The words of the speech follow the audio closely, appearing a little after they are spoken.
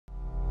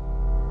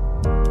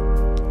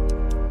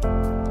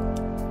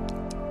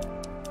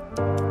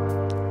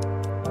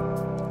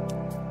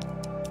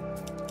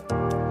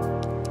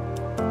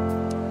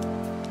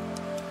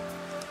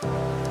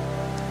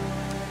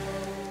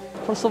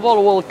First of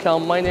all,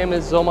 welcome. My name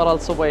is Omar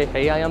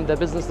Alsobaihi. I am the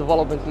Business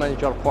Development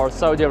Manager for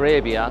Saudi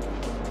Arabia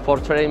for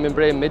Toray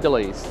Membrane Middle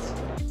East.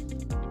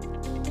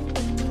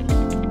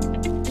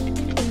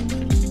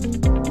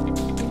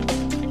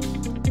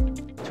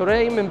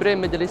 Toray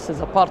Membrane Middle East is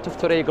a part of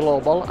Toray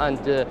Global, and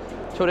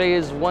Toray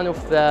is one of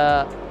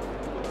the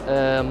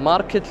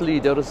market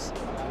leaders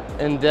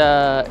in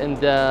the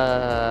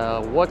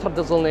water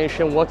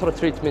desalination, water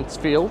treatment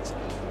field.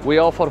 We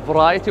offer a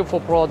variety of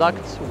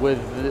products with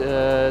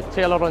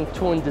tailor and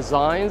tuned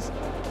designs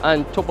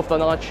and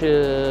top-of-the-notch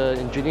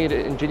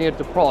engineered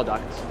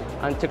products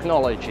and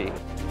technology.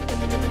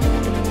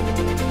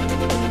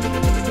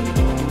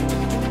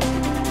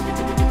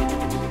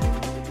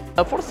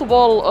 First of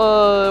all,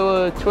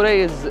 Toray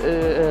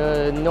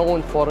is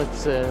known for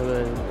its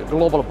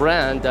global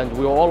brand, and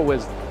we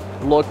always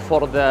look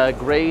for the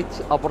great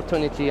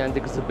opportunity and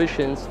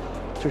exhibitions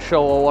to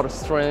show our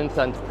strength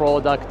and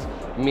product,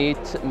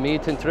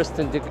 meet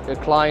interested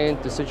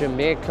client, decision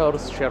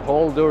makers,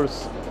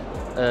 shareholders,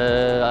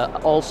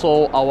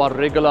 also our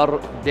regular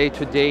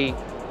day-to-day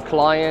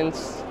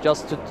clients,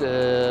 just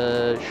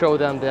to show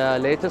them the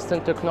latest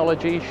in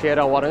technology, share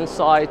our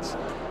insights,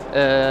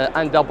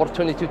 and the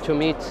opportunity to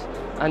meet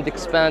and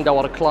expand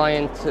our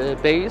client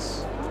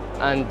base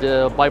and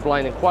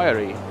pipeline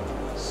inquiry.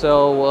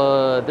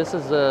 So this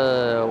is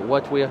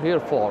what we are here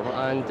for,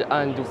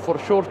 and for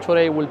sure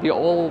Toray will be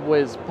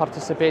always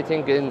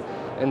participating in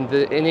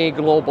any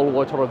global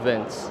water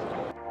events.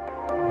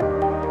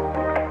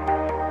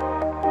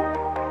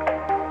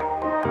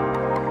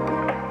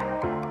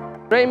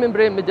 Toray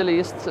Membrane Middle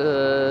East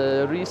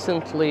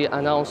recently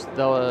announced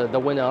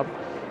the winner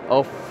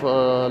of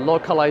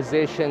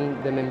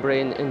localization the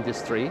membrane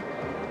industry.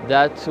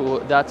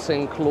 That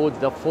includes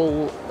the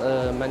full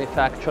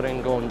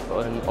manufacturing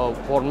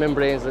for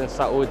membranes in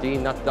Saudi,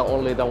 not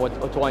only the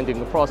wet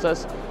winding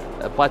process,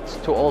 but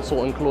to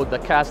also include the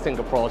casting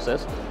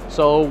process.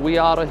 So we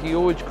are a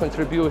huge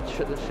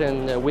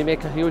contribution. We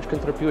make a huge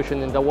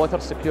contribution in the water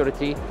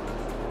security,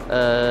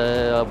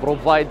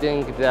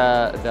 providing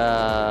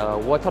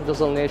the water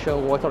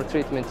desalination, water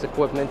treatment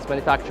equipment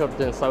manufactured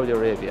in Saudi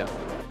Arabia.